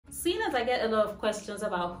Seeing as I get a lot of questions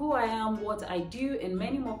about who I am, what I do, and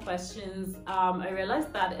many more questions, I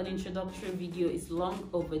realized that an introductory video is long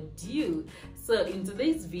overdue. So in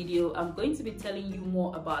today's video, I'm going to be telling you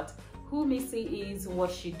more about who Missy is,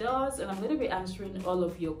 what she does, and I'm going to be answering all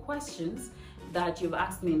of your questions that you've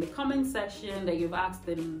asked me in the comment section, that you've asked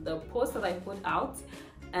in the post that I put out.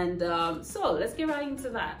 And so let's get right into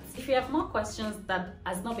that. If you have more questions that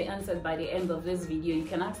has not been answered by the end of this video, you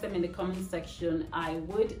can ask them in the comment section. I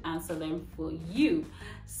would answer them for you.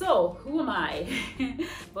 So who am I?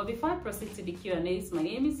 But before I proceed to the Q&As, my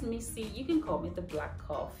name is Missy. You can call me the Black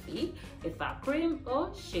Coffee, without cream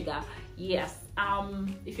or sugar. Yes.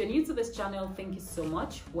 If you're new to this channel, thank you so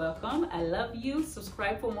much. Welcome. I love you.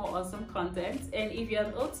 Subscribe for more awesome content. And if you're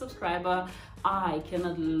an old subscriber, I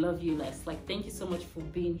cannot love you less. Like, thank you so much for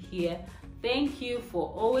being here. Thank you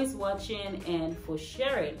for always watching and for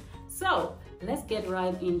sharing. So let's get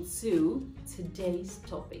right into today's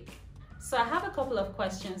topic. So I have a couple of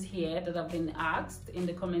questions here that have been asked in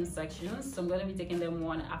the comment section. So I'm going to be taking them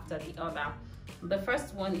one after the other. The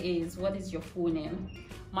first one is, what is your full name?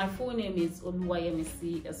 My full name is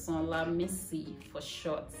Oluwayemisi Esonla Missy for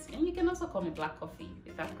short. And you can also call me Black Coffee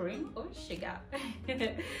without cream or sugar.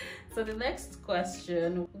 So the next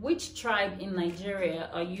question, which tribe in Nigeria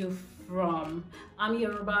are you from? I'm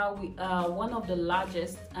Yoruba. We are one of the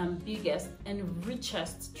largest and biggest and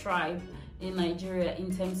richest tribe in Nigeria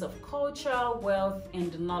in terms of culture, wealth,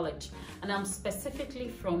 and knowledge. And I'm specifically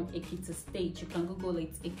from Ekiti State. You can Google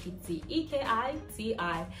it, Ekiti,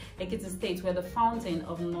 E-K-I-T-I, Ekiti State. We're the fountain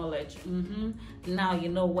of knowledge. Now you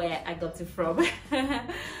know where I got it from.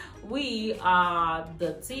 We are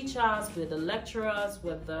the teachers, we're the lecturers,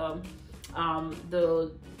 we're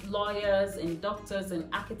the lawyers and doctors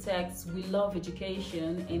and architects. We love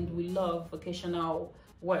education and we love vocational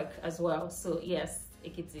work as well. So yes,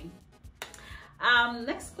 Ekiti.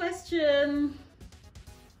 Next question.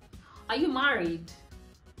 Are you married?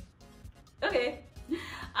 Okay.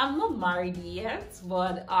 I'm not married yet,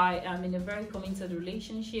 but I am in a very committed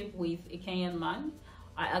relationship with a Kenyan man.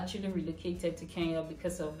 I actually relocated to Kenya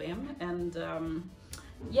because of him, and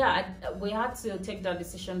yeah, we had to take that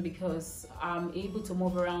decision because I'm able to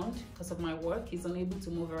move around because of my work. He's unable to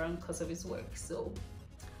move around because of his work. So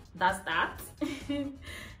that's that.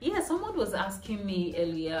 Yeah, someone was asking me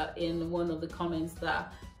earlier in one of the comments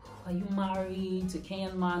that, are you married to a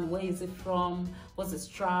Kenyan man? Where is it from? What's his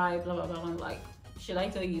tribe? Blah blah blah. I'm like, should I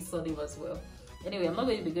tell you his surname as well? Anyway, I'm not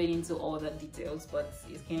going to be going into all the details, but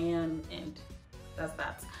he's Kenyan and that's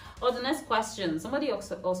that. Oh, the next question, somebody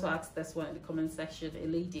also asked this one in the comment section, a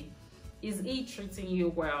lady, is he treating you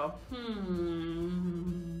well?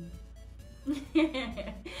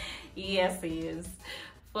 Yes, he is.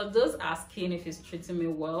 For those asking if he's treating me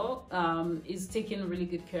well, he's taking really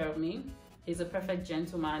good care of me. He's a perfect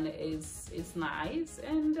gentleman. It's nice,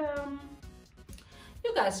 and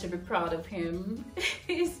you guys should be proud of him.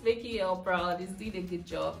 He's making you all proud. He's doing a good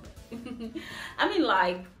job. I mean,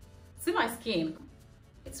 like, see my skin,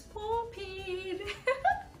 it's popping.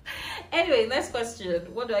 Anyway, next question,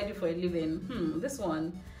 what do I do for a living? This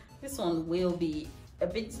one will be a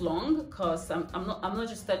bit long because I'm not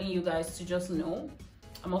just telling you guys to just know.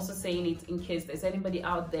 I'm also saying it in case there's anybody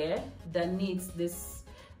out there that needs this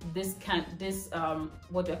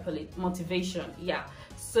what do I call it, motivation. Yeah,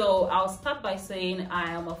 so I'll start by saying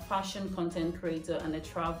I am a fashion content creator and a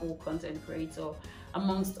travel content creator,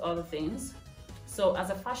 amongst other things. So as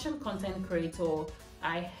a fashion content creator,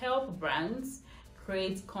 I help brands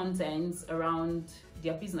create content around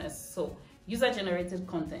their business. So user-generated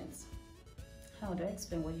content. How do I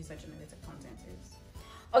explain what user-generated content is?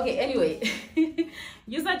 Okay, anyway,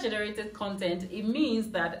 user-generated content, it means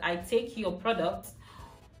that I take your product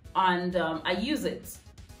and I use it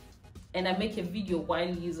and I make a video while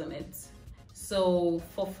using it. So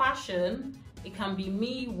for fashion, it can be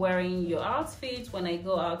me wearing your outfit when I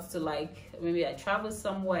go out to, like, maybe I travel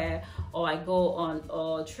somewhere or I go on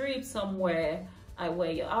a trip somewhere. I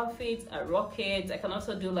wear your outfit, I rock it. I can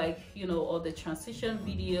also do, like, you know, all the transition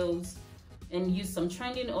videos and use some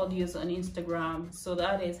trending audios on Instagram. So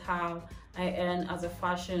that is how I earn as a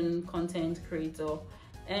fashion content creator.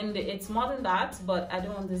 And it's more than that, but I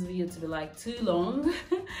don't want this video to be like too long.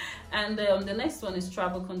 And the next one is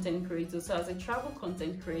travel content creator. So as a travel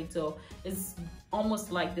content creator, it's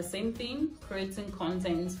almost like the same thing, creating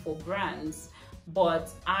content for brands, but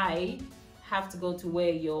I have to go to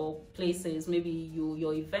where your place is. Maybe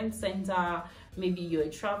your event center, maybe you're a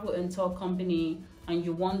travel and tour company and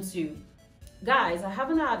you want to. Guys, I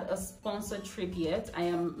haven't had a sponsored trip yet. I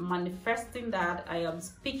am manifesting that. I am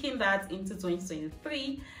speaking that into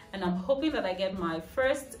 2023. and I'm hoping that I get my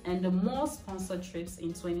first and the more sponsored trips in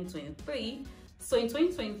 2023. So in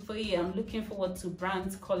 2023, I'm looking forward to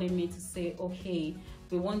brands calling me to say, okay,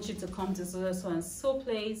 we want you to come to so and so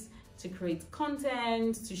place to create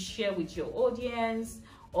content, to share with your audience,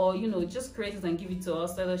 or, you know, just create it and give it to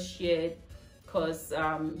us, let us share it, because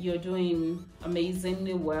you're doing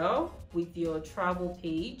amazingly well with your travel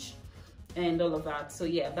page and all of that. So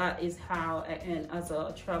yeah, that is how I earn as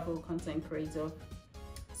a travel content creator.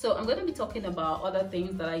 So I'm going to be talking about other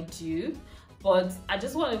things that I do, but I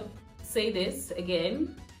just want to say this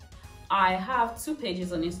again. I have 2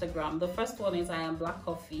 pages on Instagram. The first one is I Am Black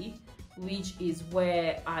Coffee, which is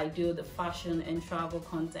where I do the fashion and travel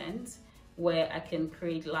content, where I can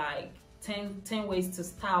create like 10 ways to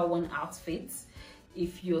style one outfit.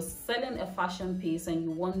 If you're selling a fashion piece and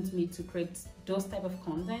you want me to create those type of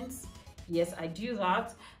contents, yes, I do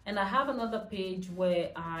that. And I have another page where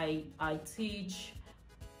I teach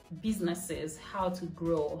businesses how to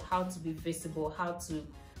grow, how to be visible, how to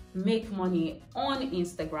make money on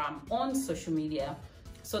Instagram, on social media.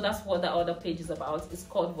 So that's what the other page is about. It's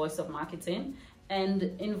called Voice of Marketing. And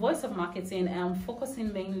in Voice of Marketing, I'm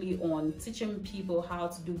focusing mainly on teaching people how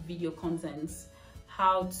to do video contents,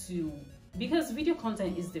 because video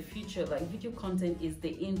content is the future. Like, video content is the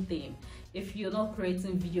in thing. If you're not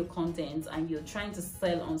creating video content and you're trying to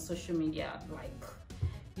sell on social media, like,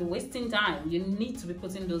 you're wasting time. You need to be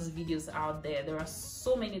putting those videos out there. There are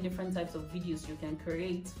so many different types of videos you can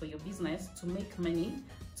create for your business to make money,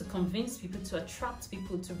 to convince people, to attract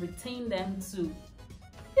people, to retain them, to,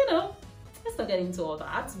 you know, let's not get into all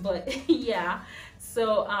that. But yeah,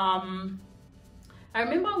 so I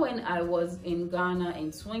remember when I was in Ghana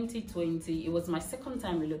in 2020, it was my second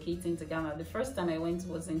time relocating to Ghana. The first time I went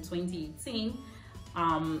was in 2018.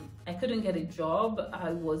 I couldn't get a job.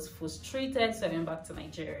 I was frustrated, so I went back to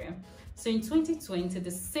Nigeria. So in 2020,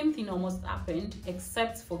 the same thing almost happened,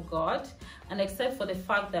 except for God, and except for the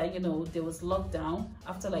fact that, you know, there was lockdown.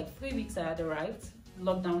 After like 3 weeks I had arrived,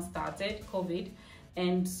 lockdown started, COVID,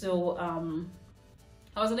 and so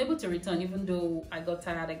I was unable to return. Even though I got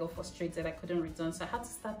tired, I got frustrated, I couldn't return. So I had to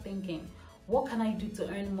start thinking, what can I do to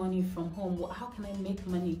earn money from home? How can I make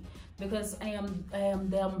money? Because I am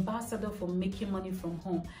the ambassador for making money from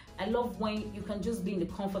home. I love when you can just be in the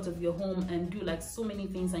comfort of your home and do like so many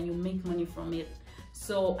things and you make money from it.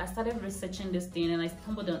 So I started researching this thing and I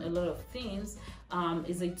stumbled on a lot of things.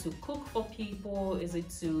 Is it to cook for people? Is it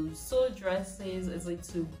to sew dresses? Is it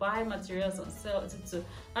to buy materials and sell? Is it to,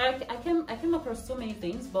 I came across so many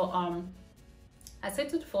things, but I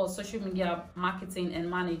settled for social media marketing and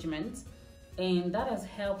management. And that has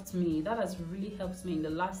helped me. That has really helped me in the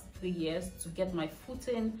last 3 years to get my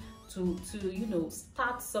footing, to you know,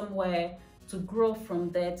 start somewhere, to grow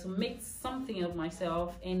from there, to make something of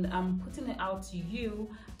myself. And I'm putting it out to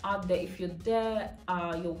you out there. If you're there,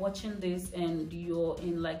 you're watching this and you're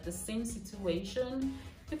in like the same situation,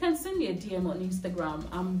 you can send me a DM on Instagram.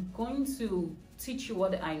 I'm going to teach you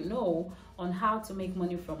what I know on how to make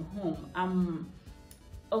money from home.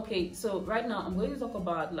 Okay, so right now I'm going to talk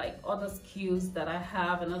about like other skills that I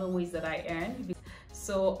have and other ways that I earn.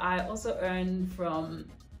 So I also earn from,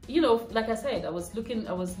 you know, like I said, I was looking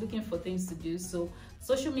for things to do. So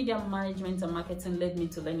social media management and marketing led me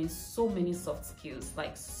to learning so many soft skills,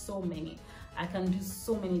 like so many. I can do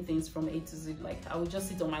so many things from A to Z. Like, I would just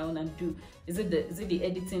sit on my own and do, is it the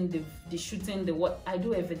editing, the shooting, the what? I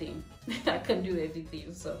do everything. I can do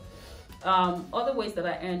everything. So other ways that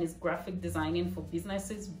I earn is graphic designing for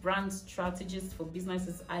businesses, brand strategies for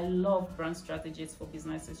businesses. I love brand strategies for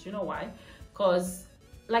businesses. You know why? Because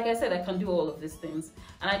like I said, I can do all of these things,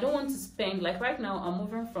 and I don't want to spend, like right now I'm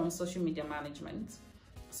moving from social media management,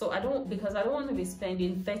 so I don't want to be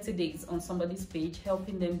spending 30 days on somebody's page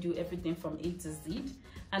helping them do everything from A to Z,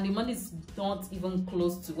 and the money is not even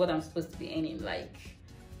close to what I'm supposed to be earning.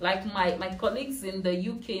 Like my colleagues in the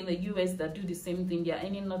UK, in the US that do the same thing, they're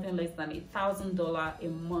earning nothing less than $1,000 a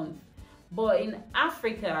month. But in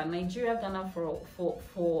Africa, Nigeria, Ghana,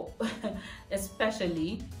 for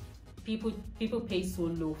especially, people pay so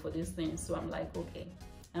low for this thing. So I'm like, okay,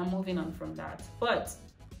 I'm moving on from that. But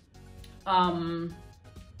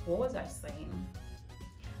what was I saying?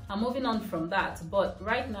 I'm moving on from that. But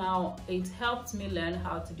right now, it helped me learn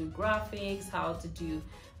how to do graphics, how to do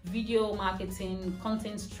video marketing,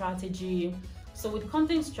 content strategy. So with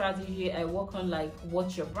content strategy, I work on like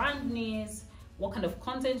what your brand needs, what kind of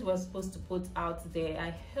content we're supposed to put out there.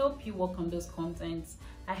 I help you work on those contents.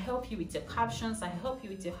 I help you with your captions. I help you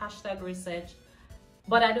with your hashtag research,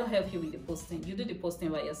 but I don't help you with the posting. You do the posting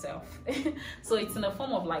by yourself. So it's in the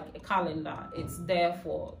form of like a calendar. It's there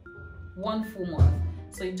for 1 full month.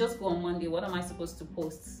 So you just go on Monday, what am I supposed to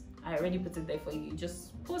post? I already put it there for you. You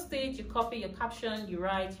just post it, you copy your caption, you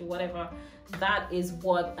write, you whatever. That is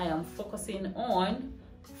what I am focusing on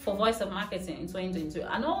for voice of marketing in 2022,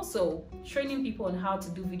 and also training people on how to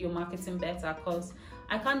do video marketing better, because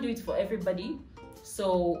I can't do it for everybody.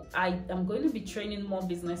 So I am going to be training more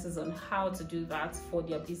businesses on how to do that for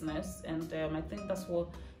their business, and I think that's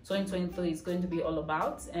what 2023 is going to be all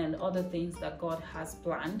about, and other things that God has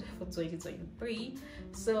planned for 2023.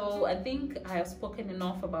 So I think I have spoken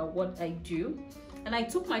enough about what I do, and I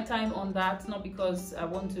took my time on that, not because I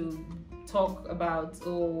want to talk about,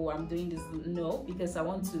 oh, I'm doing this. No, because I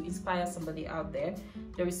want to inspire somebody out there.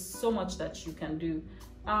 There is so much that you can do.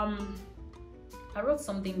 I wrote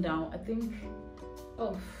something down. I think,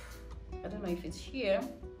 oh, I don't know if it's here.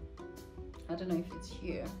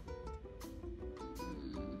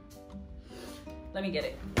 Let me get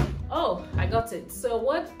it. Oh, I got it. So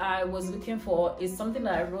what I was looking for is something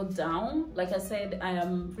that I wrote down. Like I said, I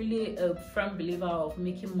am really a firm believer of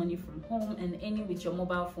making money from home and any with your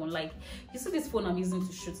mobile phone. Like, you see this phone I'm using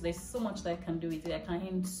to shoot, there's so much that I can do with it. I can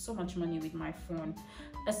earn so much money with my phone.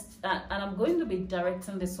 And I'm going to be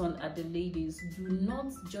directing this one at the ladies. Do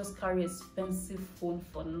not just carry expensive phone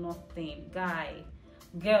for nothing. Guy,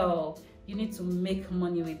 girl, you need to make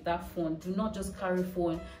money with that phone. Do not just carry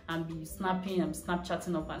phone and be snapping and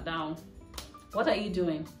Snapchatting up and down. What are you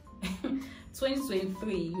doing?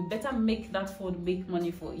 2023, you better make that phone make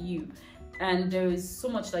money for you. And there is so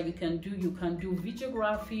much that you can do. You can do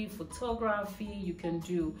videography, photography, you can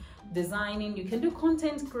do designing, you can do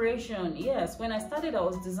content creation. Yes, when I started, I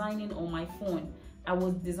was designing on my phone.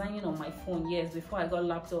 Yes, before I got a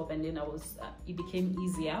laptop, and then it became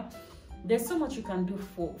easier. There's so much you can do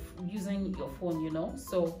for using your phone, you know.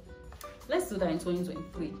 So let's do that in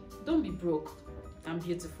 2023. Don't be broke and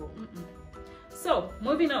beautiful. So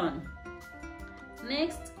moving on.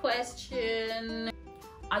 Next question.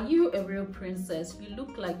 Are you a real princess? You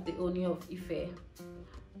look like the Oni of Ife.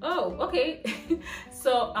 Oh, okay.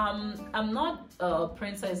 So I'm not a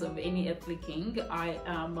princess of any earthly king. I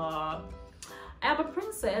am a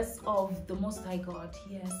princess of the Most High God.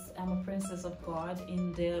 Yes, I'm a princess of God.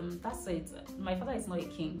 That's it. My father is not a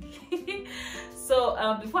king. So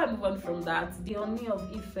before I move on from that, the Oni of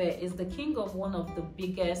Ife is the king of one of the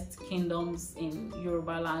biggest kingdoms in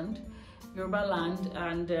Yoruba land,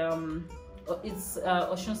 and it's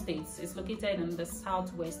Osun State. It's located in the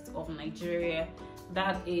southwest of Nigeria.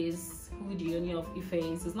 That is who the Oni of Ife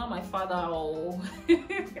is. It's not my father. Oh.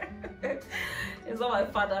 It's not my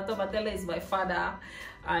father. Tobatele is my father.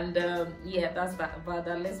 And yeah, that's that about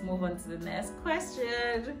that. Let's move on to the next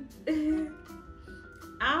question.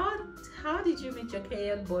 How did you meet your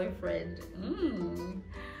Kenyan boyfriend?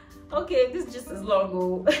 Okay, this just is long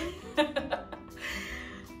ago.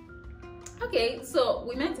 Okay, so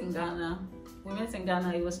we met in Ghana.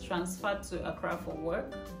 He was transferred to Accra for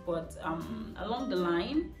work, but along the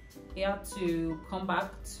line, he had to come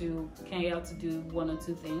back to Kenya to do one or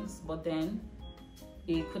two things, but then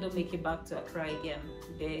he couldn't make it back to Accra again.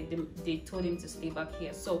 They told him to stay back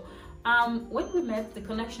here. So when we met, the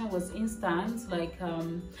connection was instant. Like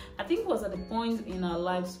I think it was at the point in our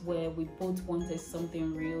lives where we both wanted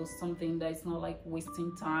something real, something that is not like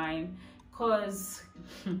wasting time, because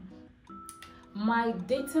my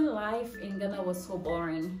dating life in Ghana was so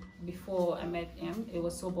boring before I met him. It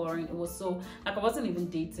was so boring. It was so, like, I wasn't even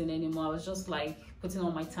dating anymore. I was just like putting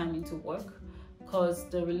all my time into work, because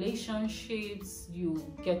the relationships you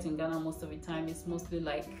get in Ghana most of the time is mostly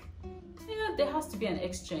like, yeah, there has to be an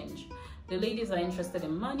exchange. The ladies are interested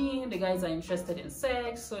in money, the guys are interested in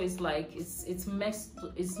sex, so it's like it's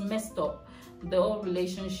messed up. The whole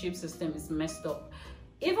relationship system is messed up.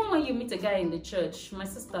 Even when you meet a guy in the church, my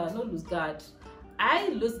sister, no lose God.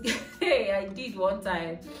 I did one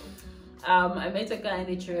time. I met a guy in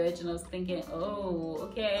the church and I was thinking, oh,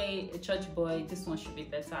 okay, a church boy, this one should be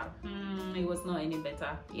better. It was not any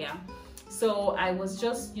better. Yeah. So I was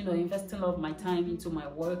just, investing a lot of my time into my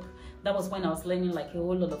work. That was when I was learning like a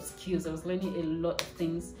whole lot of skills. I was learning a lot of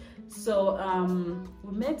things. So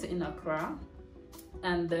we met in Accra,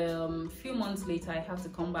 and a few months later I had to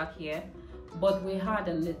come back here. But we had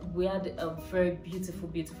a very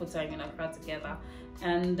beautiful time in Accra together.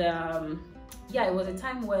 And yeah, it was a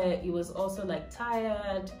time where he was also like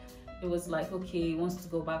tired. It was like, okay, he wants to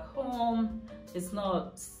go back home. He's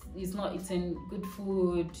not eating good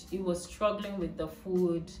food. He was struggling with the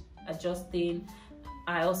food, adjusting.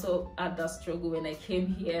 I also had that struggle when I came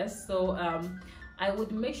here. So I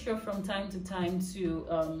would make sure from time to time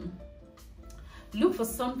to look for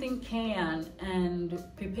something Kenyan and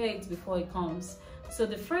prepare it before it comes. So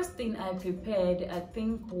the first thing I prepared, I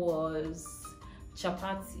think, was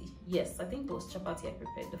chapati. Yes, I think it was chapati I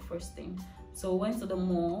prepared the first thing. So we went to the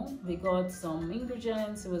mall, we got some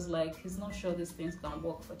ingredients. It was like, he's not sure these things can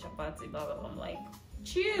work for chapati, blah, blah, blah. I'm like,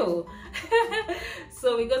 chill.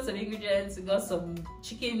 So we got some ingredients, we got some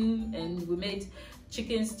chicken, and we made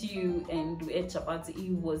chicken stew and we ate chapati.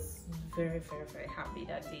 He was very, very, very happy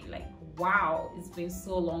that day. Like, wow, it's been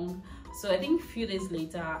so long. So I think a few days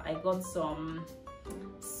later I got some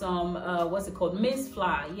what's it called, maize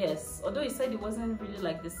flour. Yes, although he said it wasn't really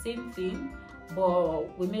like the same thing,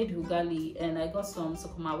 but we made ugali, and I got some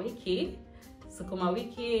sukuma wiki.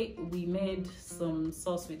 We made some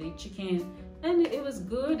sauce with the chicken, and it was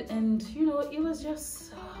good. And you know, it was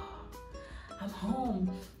just I'm home.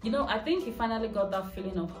 You know, I think he finally got that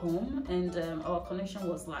feeling of home, and our connection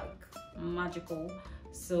was like magical.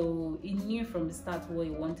 So he knew from the start what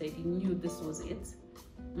he wanted. He knew this was it.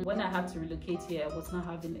 When I had to relocate here, I was not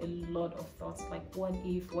having a lot of thoughts like what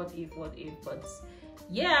if, but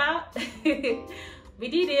yeah, we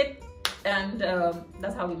did it, and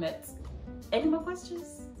that's how we met. Any more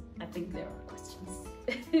questions? I think there are questions.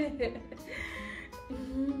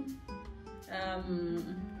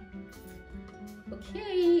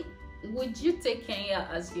 Okay, would you take Kenya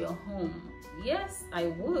as your home? Yes, I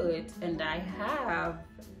would, and I have.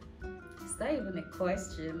 Is that even a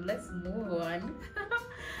question? Let's move on.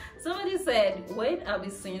 Somebody said, wait, I'll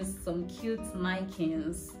be seeing some cute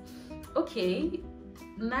Nikens. Okay,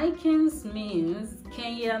 Nikens means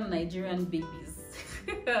Kenyan Nigerian babies.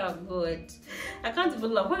 Oh, good. I can't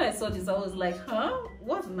even laugh. When I saw this, I was like, huh?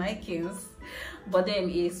 What's Nikens? But then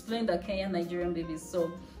he explained that Kenyan Nigerian babies.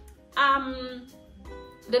 So,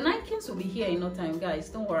 the Nikens will be here in no time, guys.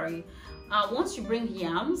 Don't worry. Once you bring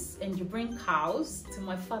yams and you bring cows to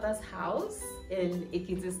my father's house in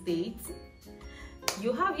Ekiti State,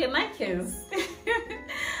 you have your Nikens.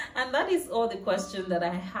 And that is all the questions that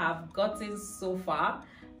I have gotten so far.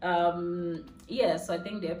 Yeah, so I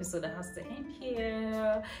think the episode has to end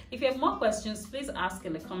here. If you have more questions, please ask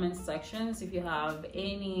in the comment sections. If you have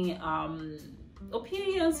any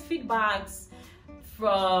opinions, feedbacks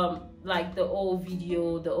from like the old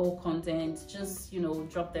video, the old content, just, you know,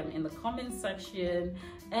 drop them in the comment section.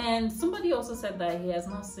 And somebody also said that he has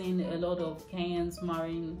not seen a lot of Kenyans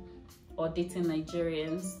marrying or dating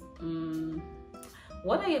Nigerians.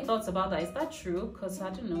 What are your thoughts about that? Is that true? Because I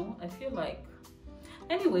don't know, I feel like,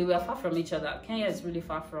 anyway, we are far from each other. Kenya is really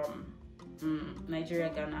far from Nigeria,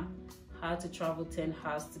 Ghana. I had to travel 10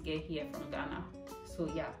 hours to get here from Ghana.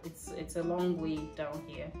 So yeah, it's a long way down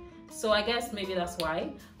here. So I guess maybe that's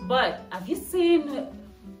why. But have you seen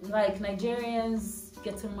like Nigerians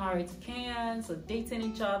getting married to Kenyans or dating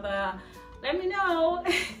each other? Let me know.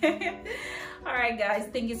 All right, guys,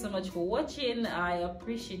 thank you so much for watching. I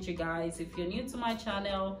appreciate you guys. If you're new to my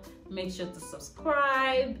channel, make sure to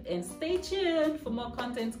subscribe and stay tuned for more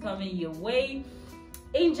content coming your way.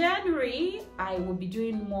 In January, I will be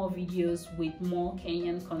doing more videos with more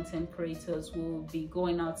Kenyan content creators. We'll be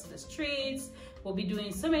going out to the streets. We'll be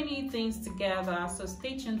doing so many things together, so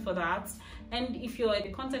stay tuned for that. And if you're a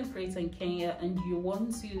content creator in Kenya and you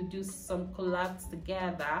want to do some collabs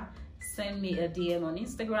together, send me a DM on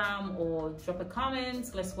Instagram or drop a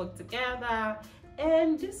comment. Let's work together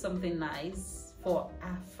and do something nice for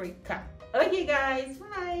Africa. Okay, guys,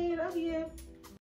 bye. Love you.